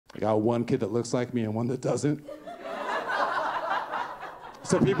I got one kid that looks like me and one that doesn't.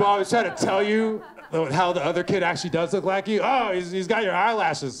 So people always try to tell you how the other kid actually does look like you. Oh, he's got your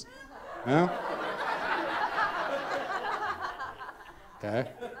eyelashes. You know? Okay.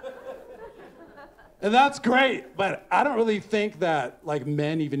 And that's great, but I don't really think that like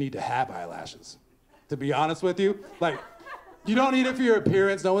men even need to have eyelashes. To be honest with you, like you don't need it for your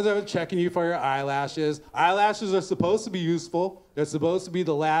appearance. No one's ever checking you for your eyelashes. Eyelashes are supposed to be useful. They're supposed to be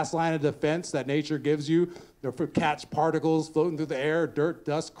the last line of defense that nature gives you. They're for catch particles floating through the air, dirt,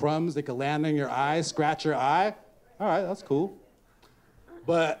 dust, crumbs. They can land on your eye, scratch your eye. All right, that's cool.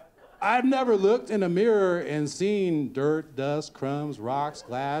 But I've never looked in a mirror and seen dirt, dust, crumbs, rocks,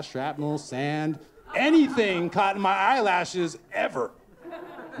 glass, shrapnel, sand, anything caught in my eyelashes ever.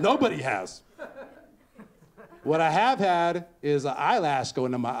 Nobody has. What I have had is an eyelash go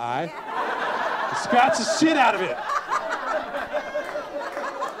into my eye. Scratch the shit out of it.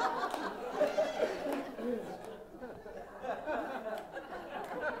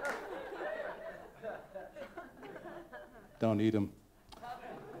 Don't need them.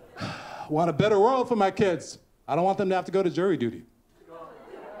 Want a better world for my kids. I don't want them to have to go to jury duty.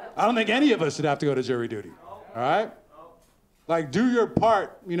 I don't think any of us should have to go to jury duty. All right? Like, do your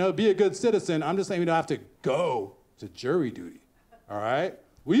part, you know, be a good citizen. I'm just saying we don't have to go to jury duty. All right?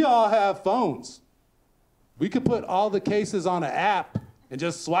 We all have phones. We could put all the cases on an app and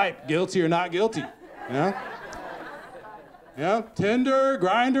just swipe guilty or not guilty. You know? Yeah? Tinder,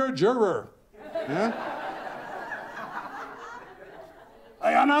 Grande, juror. Yeah?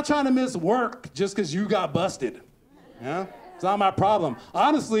 I'm not trying to miss work just because you got busted. Yeah? It's not my problem.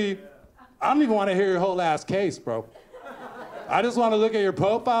 Honestly, I don't even want to hear your whole ass case, bro. I just want to look at your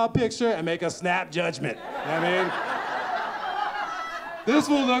profile picture and make a snap judgment. You know what I mean? This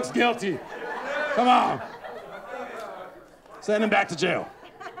fool looks guilty. Come on. Send him back to jail.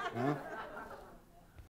 Yeah?